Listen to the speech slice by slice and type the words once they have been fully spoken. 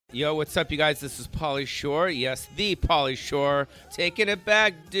Yo, what's up, you guys? This is Pauly Shore. Yes, the Pauly Shore. Taking it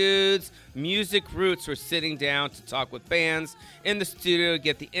back, dudes. Music Roots. We're sitting down to talk with bands in the studio,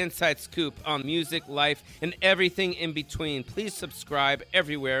 get the inside scoop on music, life, and everything in between. Please subscribe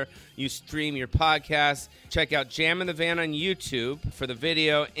everywhere you stream your podcast. Check out Jam in the Van on YouTube for the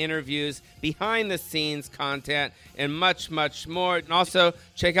video, interviews, behind-the-scenes content, and much, much more. And also,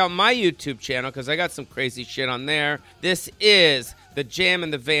 check out my YouTube channel because I got some crazy shit on there. This is the Jam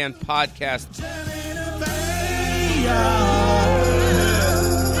in the Van podcast.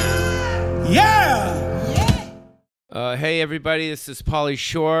 Hey, everybody, this is Pauly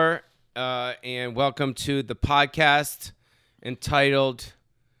Shore, and welcome to the podcast entitled,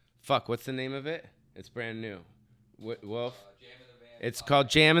 what's the name of it? It's brand new. Wolf? It's called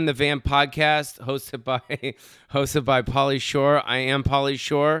Jam in the Van podcast, hosted by Pauly Shore. I am Pauly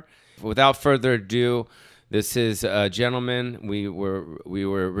Shore. Without further ado, this is a gentleman. We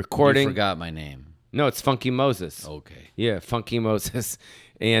were recording. You forgot my name. No, it's Funky Moses. Okay. Yeah, Funky Moses.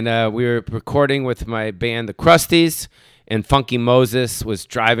 And we were recording with my band, The Crusties, and Funky Moses was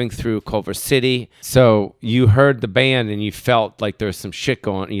driving through Culver City. So you heard the band and you felt like there was some shit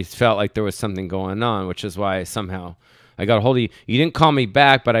going on. You felt like there was something going on, which is why somehow I got a hold of you. You didn't call me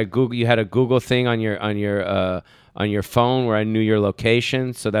back, but you had a Google thing on your phone where I knew your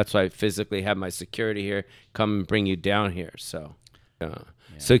location. So that's why I physically had my security here come and bring you down here. So,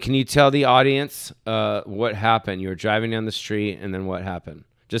 So can you tell the audience what happened? You were driving down the street, and then what happened?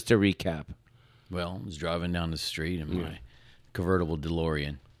 Just to recap. Well, I was driving down the street in my convertible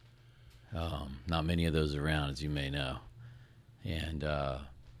DeLorean. Not many of those around, as you may know. And I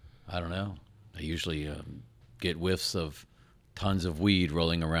don't know. I usually get whiffs of tons of weed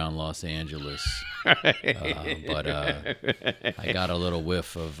rolling around Los Angeles. But I got a little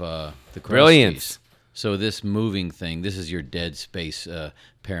whiff of the Crusties. Brilliance. So this moving thing, this is your dead space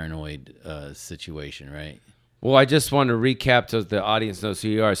paranoid situation, right? Well, I just want to recap so the audience knows who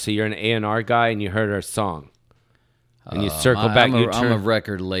you are. So you're an A&R guy, and you heard our song. And you circle back. I'm a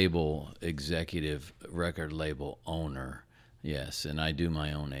record label executive, record label owner, yes, and I do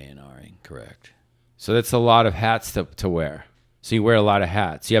my own A&Ring, correct. So that's a lot of hats to wear. So you wear a lot of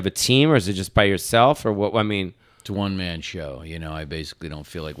hats. You have a team, or is it just by yourself, or what? I mean, it's a one-man show. You know, I basically don't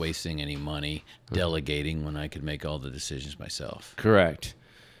feel like wasting any money delegating when I could make all the decisions myself. Correct.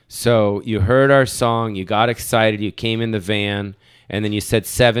 So you heard our song, you got excited, you came in the van, and then you said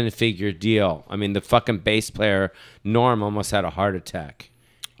 7-figure deal. I mean, the fucking bass player, Norm, almost had a heart attack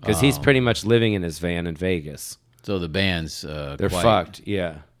because he's pretty much living in his van in Vegas. So the band's they're fucked.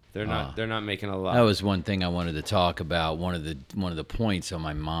 Yeah, they're not making a lot. That was one thing I wanted to talk about. One of the points on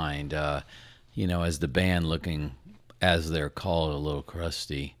my mind. You know, as the band looking, as they're called, a little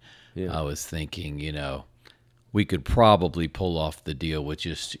crusty. Yeah. I was thinking, you know, we could probably pull off the deal with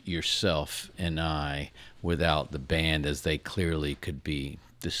just yourself and I without the band, as they clearly could be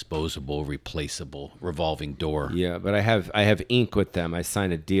disposable, replaceable, revolving door. Yeah, but I have ink with them. I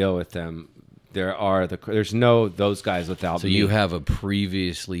signed a deal with them. There's no those guys without me. So you have a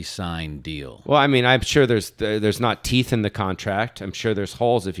previously signed deal. Well, I mean, I'm sure there's not teeth in the contract. I'm sure there's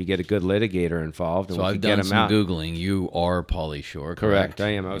holes if you get a good litigator involved. And so I've done some Googling. You are Pauly Shore, correct? I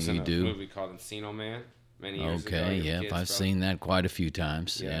am. I was in a do? movie called Encino Man many years ago. Okay, yep, I've seen that quite a few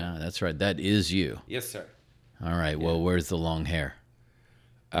times. Yeah, that's right. That is you. Yes, sir. All right, well, where's the long hair?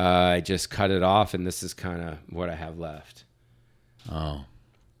 I just cut it off, and this is kind of what I have left. Oh.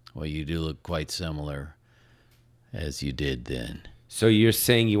 Well, you do look quite similar as you did then. So you're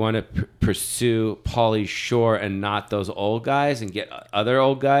saying you want to pursue Pauly Shore and not those old guys and get other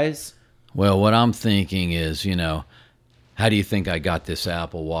old guys? Well, what I'm thinking is, you know, how do you think I got this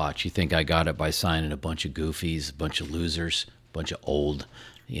Apple Watch? You think I got it by signing a bunch of goofies, a bunch of losers, a bunch of old,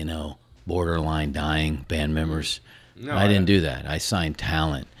 you know, borderline dying band members? No, I didn't do that. I signed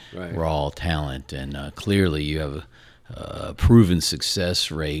talent, raw talent, and clearly you have a proven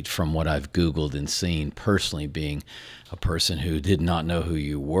success rate from what I've Googled and seen personally, being a person who did not know who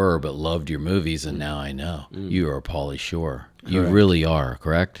you were but loved your movies, and now I know. You are Pauly Shore. Correct. You really are,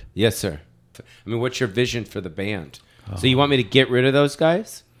 correct? Yes, sir. I mean, what's your vision for the band? So you want me to get rid of those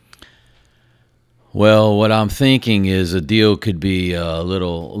guys? Well, what I'm thinking is a deal could be a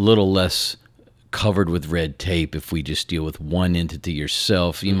little less covered with red tape if we just deal with one entity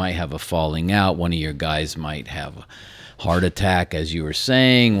yourself. You might have a falling out. One of your guys might have a heart attack, as you were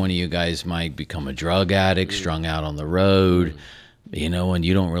saying. One of you guys might become a drug addict, strung out on the road. You know, and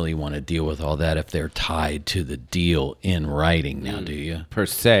you don't really want to deal with all that if they're tied to the deal in writing now, do you? Per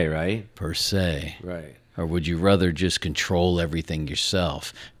se, right? Per se. Right. Or would you rather just control everything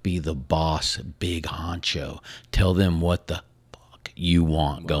yourself, be the boss, big honcho, tell them what the fuck music you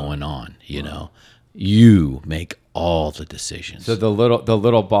want going on, you know. You make all the decisions. So the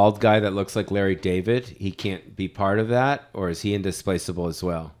little bald guy that looks like Larry David, he can't be part of that, or is he indisplaceable as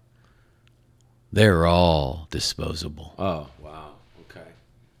well? They're all disposable. Oh, wow. Okay.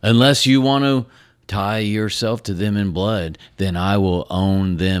 Unless you want to tie yourself to them in blood, then I will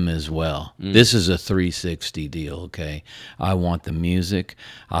own them as well. This is a 360 deal, okay? I want the music.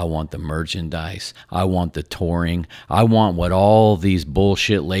 I want the merchandise. I want the touring. I want what all these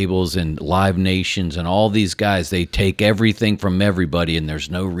bullshit labels and Live Nations and all these guys, they take everything from everybody, and there's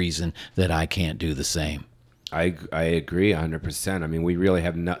no reason that I can't do the same. I agree 100%. I mean, we really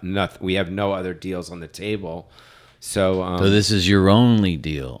have we have no other deals on the table. So this is your only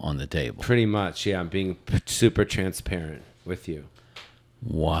deal on the table. Pretty much, yeah. I'm being super transparent with you.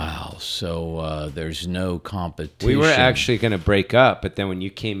 Wow. So there's no competition. We were actually going to break up, but then when you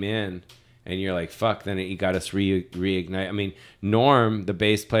came in and you're like, fuck, then you got us reignite. I mean, Norm, the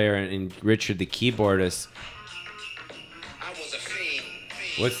bass player, and Richard, the keyboardist.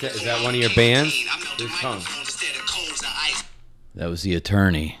 What's that? Is that one of your bands? That was the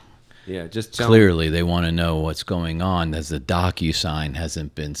attorney. Yeah, just clearly they want to know what's going on, as the DocuSign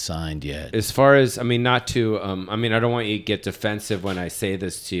hasn't been signed yet. As far as, I mean, not to, I mean, I don't want you to get defensive when I say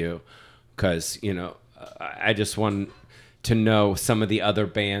this to you, because, you know, I just want to know some of the other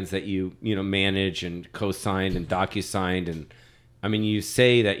bands that you manage and co-signed and DocuSigned, and I mean, you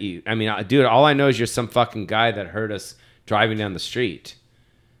say that you, I mean, dude, all I know is you're some fucking guy that heard us driving down the street.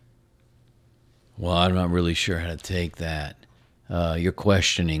 Well, I'm not really sure how to take that. You're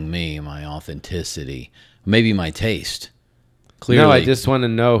questioning me, my authenticity, maybe my taste. Clearly. No, I just want to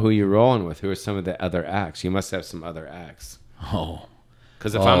know who you're rolling with. Who are some of the other acts? You must have some other acts. Oh.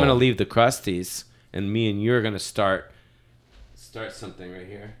 Because if I'm going to leave the Crusties and me and you are going to start something right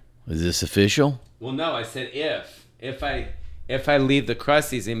here. Is this official? Well, no, I said if I leave the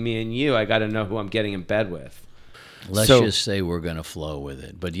Crusties and me and you, I got to know who I'm getting in bed with. Let's just say we're going to flow with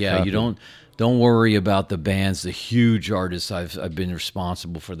it. But yeah, you don't worry about the bands, the huge artists I've been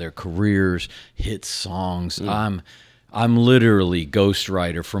responsible for their careers, hit songs. I'm literally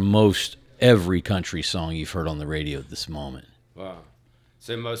ghostwriter for most every country song you've heard on the radio at this moment. Wow.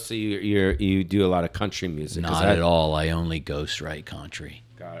 So mostly you do a lot of country music. Not at all. I only ghostwrite country.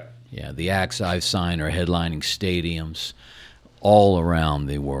 Got it. Yeah, the acts I've signed are headlining stadiums all around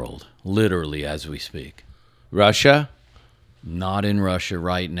the world, literally as we speak. Russia? Not in Russia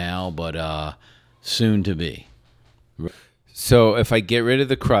right now, but soon to be. So if I get rid of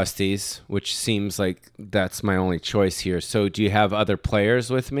the Crusties, which seems like that's my only choice here, so do you have other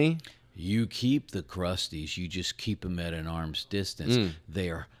players with me? You keep the Crusties. You just keep them at an arm's distance. They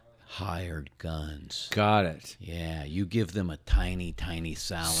are hired guns. Got it. Yeah, you give them a tiny, tiny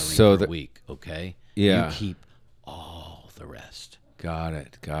salary per week, okay? Yeah. You keep all the rest. Got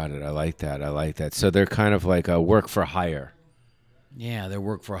it. I like that. So they're kind of like a work for hire. Yeah, they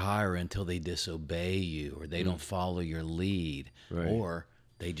work for hire until they disobey you or they don't follow your lead. Right. Or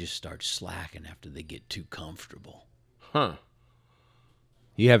they just start slacking after they get too comfortable. Huh.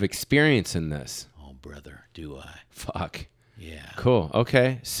 You have experience in this. Oh, brother, do I. Fuck. Yeah. Cool.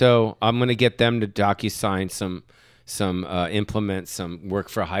 Okay. So I'm going to get them to DocuSign some implement some work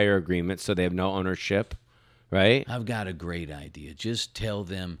for hire agreements so they have no ownership, right? I've got a great idea. Just tell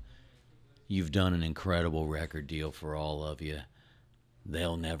them you've done an incredible record deal for all of you.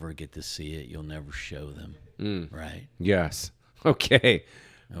 They'll never get to see it. You'll never show them. Right? Yes. Okay.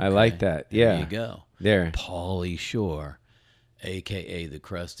 I like that. Yeah. There you go. There. Pauly Shore, a.k.a. the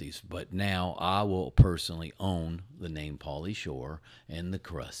Crusties. But now I will personally own the name Pauly Shore and the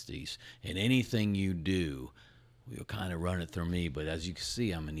Crusties. And anything you do, you'll kind of run it through me. But as you can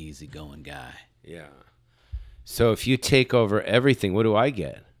see, I'm an easygoing guy. Yeah. So if you take over everything, what do I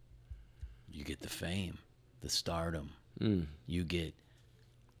get? You get the fame, the stardom. You get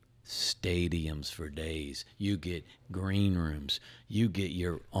stadiums for days. You get green rooms. You get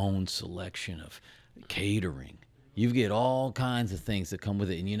your own selection of catering. You get all kinds of things that come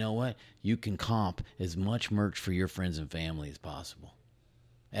with it. And you know what? You can comp as much merch for your friends and family as possible.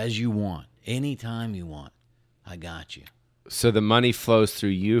 As you want. Anytime you want. I got you. So the money flows through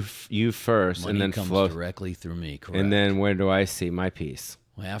you first, Money and then comes flows directly through me, correct? And then where do I see my piece?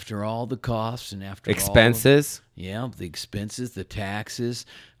 Well, after all the costs and after expenses? The expenses, the taxes,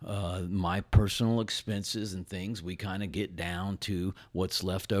 my personal expenses and things, we kind of get down to what's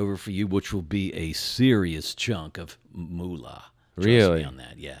left over for you, which will be a serious chunk of moolah. Trust me on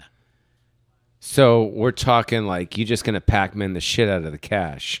that, yeah. So we're talking like you're just going to Pac-Man the shit out of the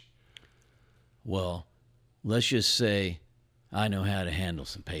cash. Well, let's just say I know how to handle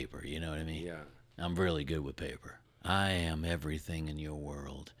some paper, you know what I mean? Yeah. I'm really good with paper. I am everything in your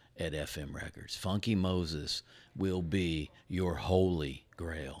world at FM Records. Funky Moses will be your holy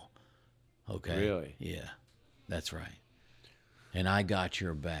grail. Okay? Really? Yeah, that's right. And I got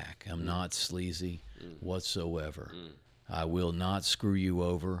your back. I'm not sleazy whatsoever. I will not screw you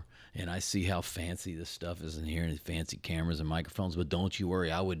over. And I see how fancy this stuff is in here, and fancy cameras and microphones, but don't you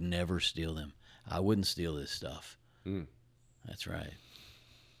worry. I would never steal them. I wouldn't steal this stuff. That's right.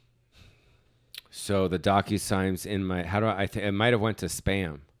 So the DocuSign's in my. How do I? It might have went to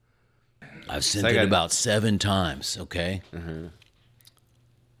spam. I've sent it about 7 times, okay?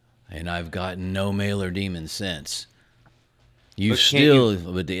 And I've gotten no mailer demon since. But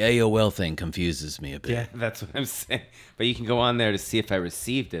the AOL thing confuses me a bit. Yeah, that's what I'm saying. But you can go on there to see if I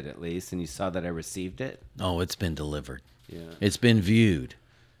received it at least, and you saw that I received it. Oh, it's been delivered. Yeah, it's been viewed.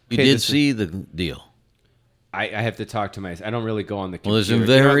 You Okay, did see the deal. I have to talk to my. I don't really go on the computer. Well, there's some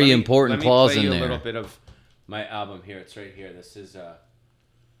very important clause in Let me play there. you a little bit of my album here. It's right here. This is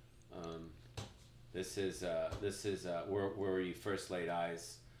where you first laid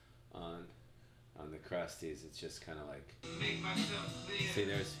eyes on the Crusties. It's just kind of like. See,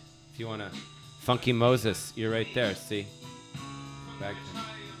 there's if you wanna, Funky Moses. You're right there. See, back.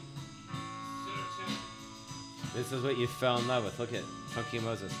 This is what you fell in love with. Look at Funky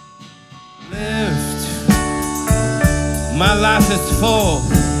Moses. Lived. My life is full.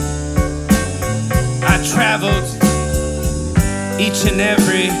 I traveled each and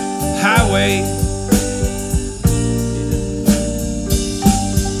every highway,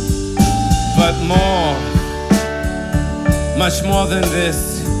 but more, much more than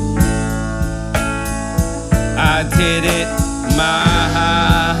this, I did it my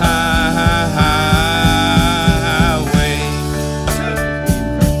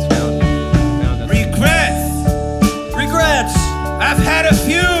I've had a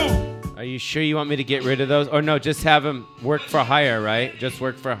few. Are you sure you want me to get rid of those? Or no, just have them work for hire, right? Just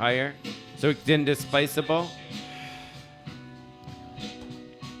work for hire? So it's indisplaceable?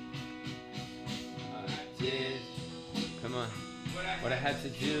 I did. Come on. What I had to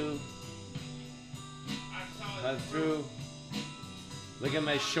do. Cut through. Look at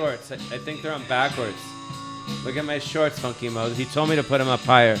my shorts. I think they're on backwards. Look at my shorts, Funky Moses. He told me to put them up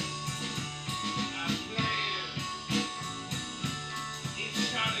higher.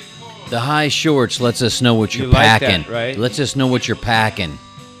 The high shorts lets us know what you're You like packing. that, right? Lets us know what you're packing.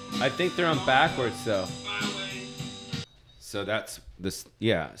 I think they're on backwards though. So that's this.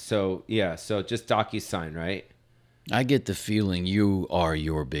 Yeah. So just DocuSign, right? I get the feeling you are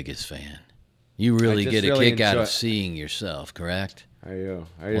your biggest fan. You really just get a really kick out enjoy- of seeing yourself, correct? Are you?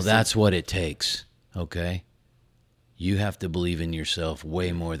 Well, that's what it takes, okay? You have to believe in yourself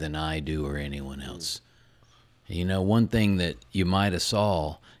way more than I do or anyone else. You know, one thing that you might have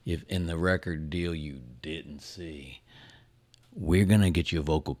saw if in the record deal you didn't see, we're going to get you a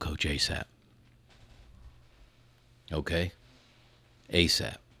vocal coach ASAP. Okay?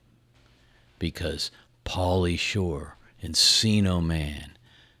 ASAP. Because Pauly Shore, Encino Man,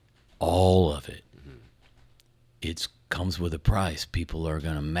 all of it, it comes with a price. People are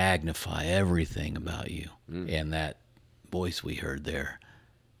going to magnify everything about you. And that voice we heard there,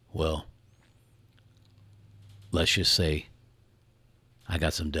 well, let's just say I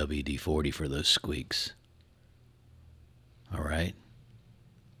got some WD-40 for those squeaks. All right?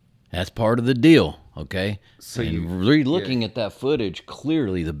 That's part of the deal, okay? So looking at that footage,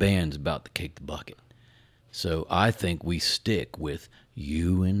 clearly the band's about to kick the bucket. So I think we stick with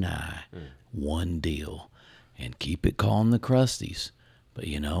you and I, one deal, and keep it calling the Crusties. But,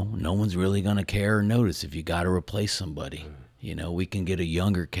 you know, no one's really going to care or notice if you got to replace somebody. You know, we can get a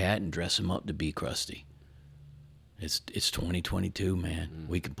younger cat and dress him up to be Krusty. It's 2022, man.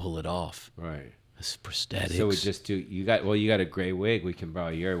 We can pull it off. Right. It's prosthetics. So we just do. You got a gray wig. We can borrow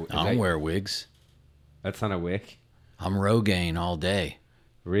your. I'll wear wigs. That's not a wig. I'm Rogaine all day.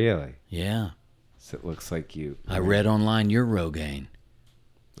 Really? Yeah. So it looks like you. I read online you're Rogaine.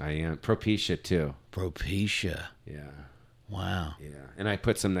 I am Propecia too. Propecia. Yeah. Wow. Yeah. And I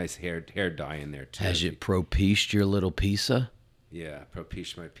put some nice hair dye in there too. Has it propicied your little pizza? Yeah.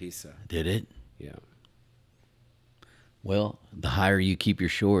 Propecia my pizza. Did it? Yeah. Well, the higher you keep your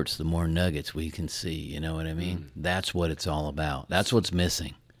shorts, the more nuggets we can see. You know what I mean? That's what it's all about. That's what's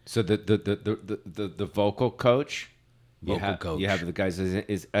missing. So the vocal coach. Coach. You have the guys.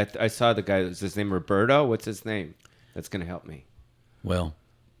 I saw the guy. Is his name Roberto? What's his name? That's gonna help me. Well,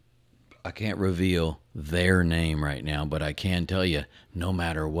 I can't reveal their name right now, but I can tell you, no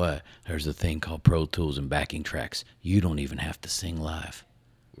matter what, there's a thing called Pro Tools and backing tracks. You don't even have to sing live.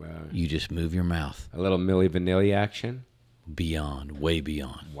 Wow. You just move your mouth. A little Milli Vanilli action. Beyond, way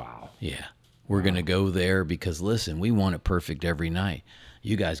beyond. Wow. Yeah. We're going to go there because, listen, we want it perfect every night.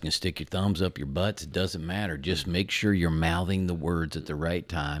 You guys can stick your thumbs up your butts. It doesn't matter. Just make sure you're mouthing the words at the right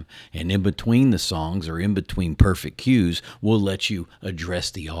time. And in between the songs or in between perfect cues, we'll let you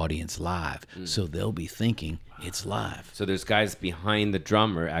address the audience live. So they'll be thinking it's live. So there's guys behind the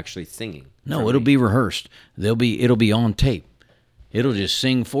drummer actually singing. No, it'll be rehearsed. It'll be on tape. It'll just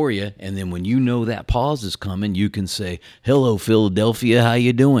sing for you, and then when you know that pause is coming, you can say, "Hello, Philadelphia, how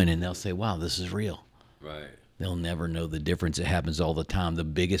you doing?" And they'll say, "Wow, this is real." Right. They'll never know the difference. It happens all the time. The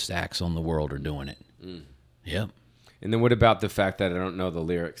biggest acts on the world are doing it. Yep. And then what about the fact that I don't know the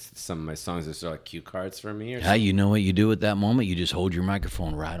lyrics to some of my songs? Is there like cue cards for me? Or How you know what you do at that moment? You just hold your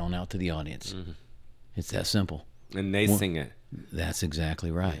microphone right on out to the audience. It's that simple. And they sing it. That's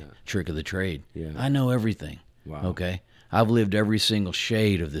exactly right. Yeah. Trick of the trade. Yeah. I know everything. Wow. Okay? I've lived every single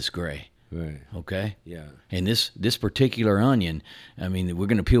shade of this gray. Right. Okay? Yeah. And this particular onion, I mean, we're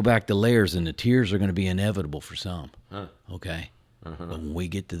going to peel back the layers, and the tears are going to be inevitable for some. Huh. Okay? But when we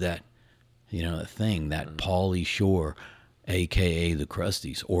get to that, that thing, that Pauly Shore, a.k.a. the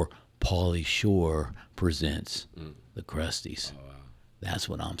Crusties, or Pauly Shore presents the Crusties. Oh, wow. That's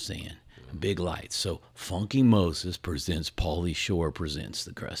what I'm saying. Big lights. So Funky Moses presents Pauly Shore presents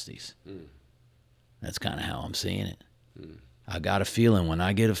the Crusties. That's kind of how I'm seeing it. I got a feeling. When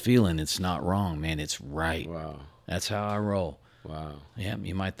I get a feeling, it's not wrong, man. It's right. Wow. That's how I roll. Wow. Yeah,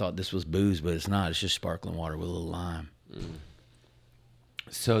 you might thought this was booze, but it's not. It's just sparkling water with a little lime.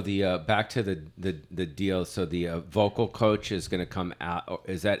 So the back to the deal. So the vocal coach is going to come out. Or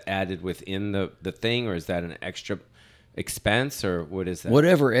is that added within the thing, or is that an extra expense, or what is that?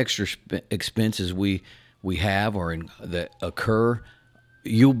 Whatever extra expenses we have or that occur,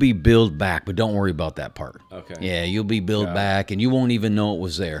 you'll be billed back, but don't worry about that part. Okay. Yeah, you'll be billed back, and you won't even know it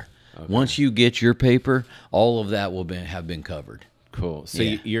was there. Okay. Once you get your paper, all of that will have been covered. Cool. So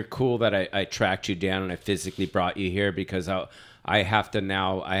Yeah. you're cool that I tracked you down and I physically brought you here because I have to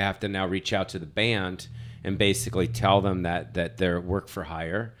now reach out to the band and basically tell them that they're work for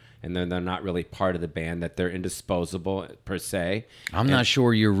hire and then they're not really part of the band, that they're indisposable per se. I'm not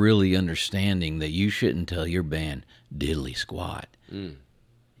sure you're really understanding that you shouldn't tell your band diddly squat.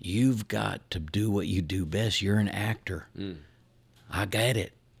 You've got to do what you do best. You're an actor. I get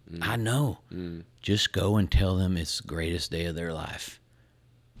it. I know. Just go and tell them it's the greatest day of their life.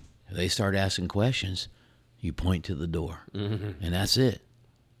 If they start asking questions, you point to the door. And that's it.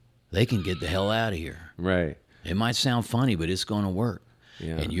 They can get the hell out of here. Right. It might sound funny, but it's going to work.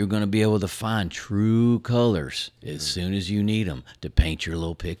 Yeah. And you're going to be able to find true colors as soon as you need them to paint your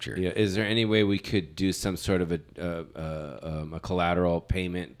little picture. Yeah. Is there any way we could do some sort of a collateral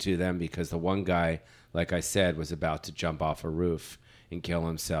payment to them? Because the one guy, like I said, was about to jump off a roof and kill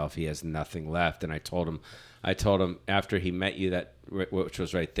himself. He has nothing left. And I told him after he met you, that which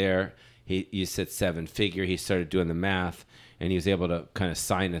was right there, you said 7-figure. He started doing the math, and he was able to kind of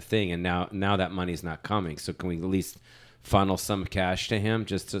sign a thing. And now that money's not coming. So can we at least funnel some cash to him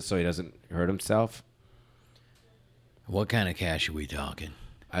so he doesn't hurt himself? What kind of cash are we talking?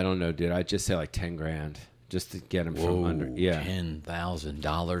 I don't know, dude. I'd just say like 10 grand just to get him from under. Yeah.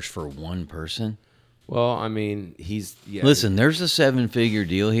 $10,000 for one person? Well, I mean, Listen, there's a 7-figure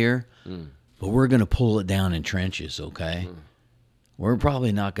deal here, but we're going to pull it down in trenches, okay? We're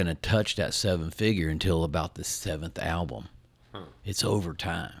probably not going to touch that 7-figure until about the 7th album. It's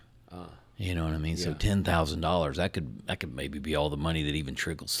overtime. You know what I mean? Yeah. So $10,000, that could maybe be all the money that even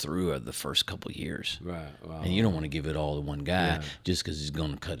trickles through the first couple of years. Right. Wow. And you don't want to give it all to one guy just because he's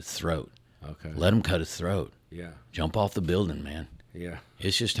going to cut his throat. Okay. Let him cut his throat. Yeah. Jump off the building, man. Yeah.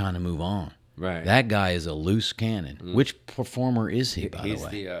 It's just time to move on. Right. That guy is a loose cannon. Which performer is he, by the way?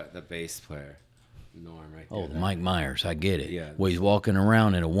 He's the bass player. Norm, right there. Oh, Mike Myers. I get it. Yeah. Well, he's walking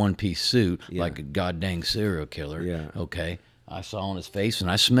around in a one-piece suit like a goddamn serial killer. Yeah. Okay. I saw on his face, and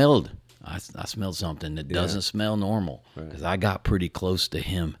I smelled. I smelled something that doesn't smell normal because I got pretty close to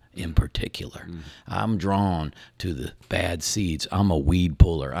him in particular. I'm drawn to the bad seeds. I'm a weed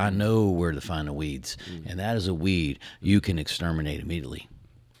puller. I know where to find the weeds, and that is a weed you can exterminate immediately,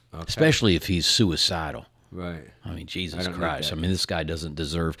 especially if he's suicidal. Right. I mean, Jesus I don't need Christ. that. I mean, this guy doesn't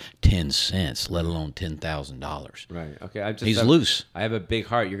deserve 10 cents, let alone $10,000. Right. Okay. He's loose. I have a big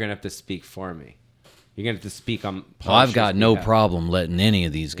heart. You're gonna have to speak for me. You're gonna have to speak on. Well, I've got no behalf. problem letting any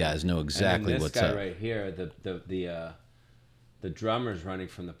of these guys know exactly and then what's this guy up. right here, the drummer's running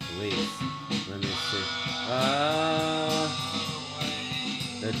from the police. Let me see.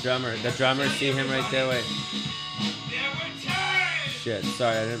 The drummer. See him right there. Wait. Shit.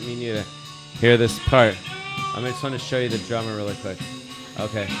 Sorry, I didn't mean you to hear this part. I just want to show you the drummer really quick.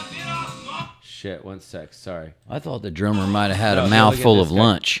 Okay. shit. 1 sec. Sorry. I thought the drummer might have had No, a look at mouthful this of guy.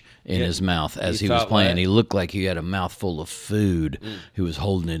 lunch in Yeah. his mouth as You he was thought playing. what? He looked like he had a mouthful of food. He was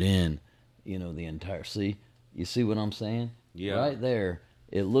holding it in, the entire. See, you see what I'm saying? Yeah. Right there,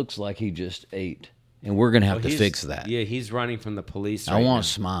 it looks like he just ate, and we're gonna have to He's- fix that. Yeah, he's running from the police. I right want now.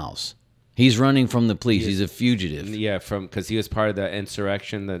 smiles. He's running from the police. He's a fugitive. Yeah, because he was part of the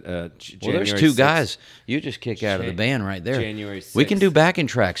insurrection that Well, January there's two 6th. guys you just kick out of the band right there. January We can 6th. do backing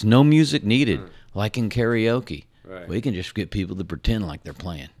tracks, no music needed, like in karaoke. Right. We can just get people to pretend like they're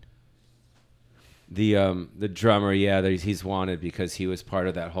playing. The drummer, yeah, he's wanted because he was part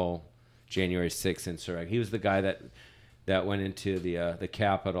of that whole January 6th insurrection. He was the guy that went into the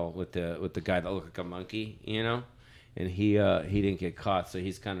Capitol with the guy that looked like a monkey, and he didn't get caught, so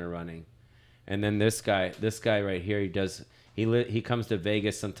he's kind of running. And then this guy right here, he comes to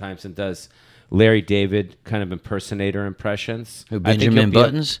Vegas sometimes and does Larry David kind of impersonator impressions. Who, I think he'll Benjamin be-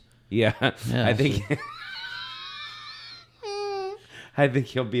 Buttons? Yeah, Yeah, I think I think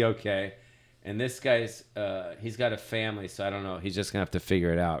he'll be okay. And this guy's he's got a family, so I don't know. He's just gonna have to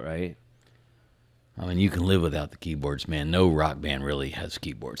figure it out, right? I mean, you can live without the keyboards, man. No rock band really has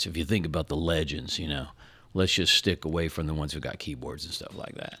keyboards. If you think about the legends, let's just stick away from the ones who got keyboards and stuff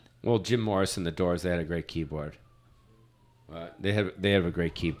like that. Well, Jim Morrison, the Doors, they had a great keyboard. They have a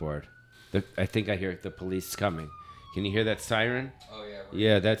great keyboard. I think I hear the police coming. Can you hear that siren? Oh, yeah.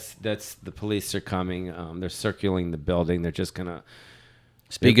 Yeah, that's the police are coming. They're circling the building. They're just gonna.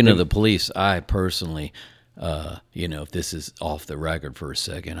 Speaking of the police, I personally, if this is off the record for a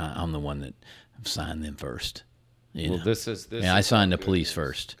second, I'm the one that signed them first. Well, this is. Yeah, I signed the good police news.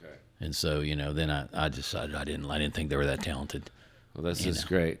 first, Okay. and so then I decided I didn't think they were that talented. Well, this is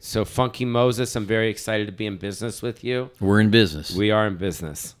great. So, Funky Moses, I'm very excited to be in business with you. We're in business. We are in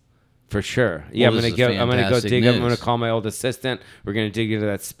business, for sure. Yeah, Well, I'm this gonna is go. I'm gonna go fantastic dig up. I'm news. gonna call my old assistant. We're gonna dig into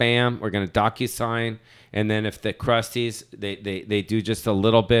that spam. We're gonna DocuSign, and then if the Crusties they do just a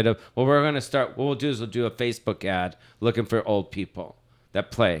little bit of. Well, we're gonna start. What we'll do is we'll do a Facebook ad looking for old people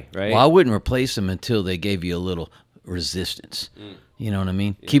that play. Right. Well, I wouldn't replace them until they gave you a little resistance. You know what I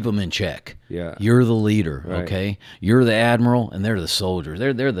mean? Keep them in check. Yeah. You're the leader, Right. okay? You're the admiral, and they're the soldiers.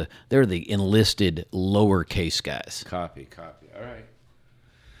 They're the enlisted lowercase guys. Copy. All right.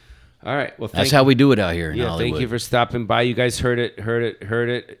 All right. Well, That's how we do it out here in Hollywood. Thank you for stopping by. You guys heard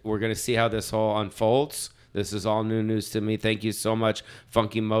it. We're going to see how this all unfolds. This is all new news to me. Thank you so much,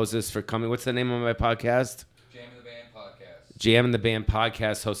 Funky Moses, for coming. What's the name of my podcast? Jam in the Band podcast. Jam in the Band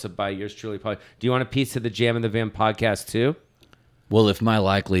podcast, hosted by yours truly, Pauly. Do you want a piece of the Jam in the Band podcast too? Well, if my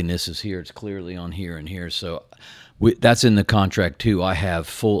likeliness is here, it's clearly on here and here. So that's in the contract too. I have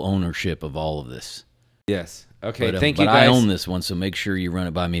full ownership of all of this. Yes. Okay. But, Thank you, but guys. I own this one, so make sure you run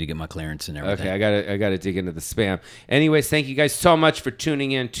it by me to get my clearance and everything. Okay, I gotta dig into the spam. Anyways, thank you guys so much for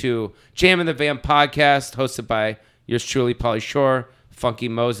tuning in to Jam in the Van podcast, hosted by yours truly, Pauly Shore, Funky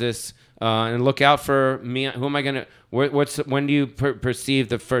Moses, and look out for me. Who am I gonna? When do you perceive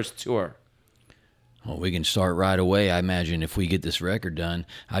the first tour? Well, we can start right away. I imagine if we get this record done,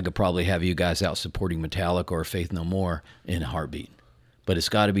 I could probably have you guys out supporting Metallica or Faith No More in a heartbeat. But it's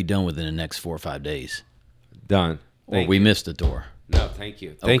got to be done within the next 4 or 5 days. Done. Or we missed the tour. No, thank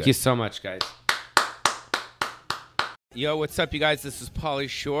you. Thank Okay. you so much, guys. Yo, what's up, you guys? This is Pauly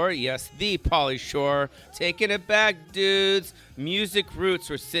Shore. Yes, the Pauly Shore. Taking it back, dudes. Music Roots.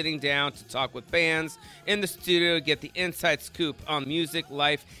 We're sitting down to talk with bands in the studio, get the inside scoop on music,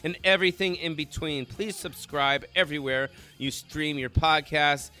 life, and everything in between. Please subscribe everywhere you stream your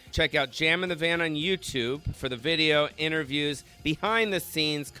podcast. Check out Jam in the Van on YouTube for the video, interviews,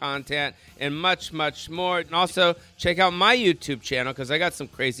 behind-the-scenes content, and much, much more. And also, check out my YouTube channel because I got some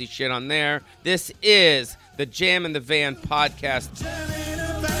crazy shit on there. This is the Jam in the Van podcast.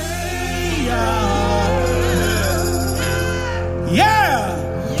 Yeah!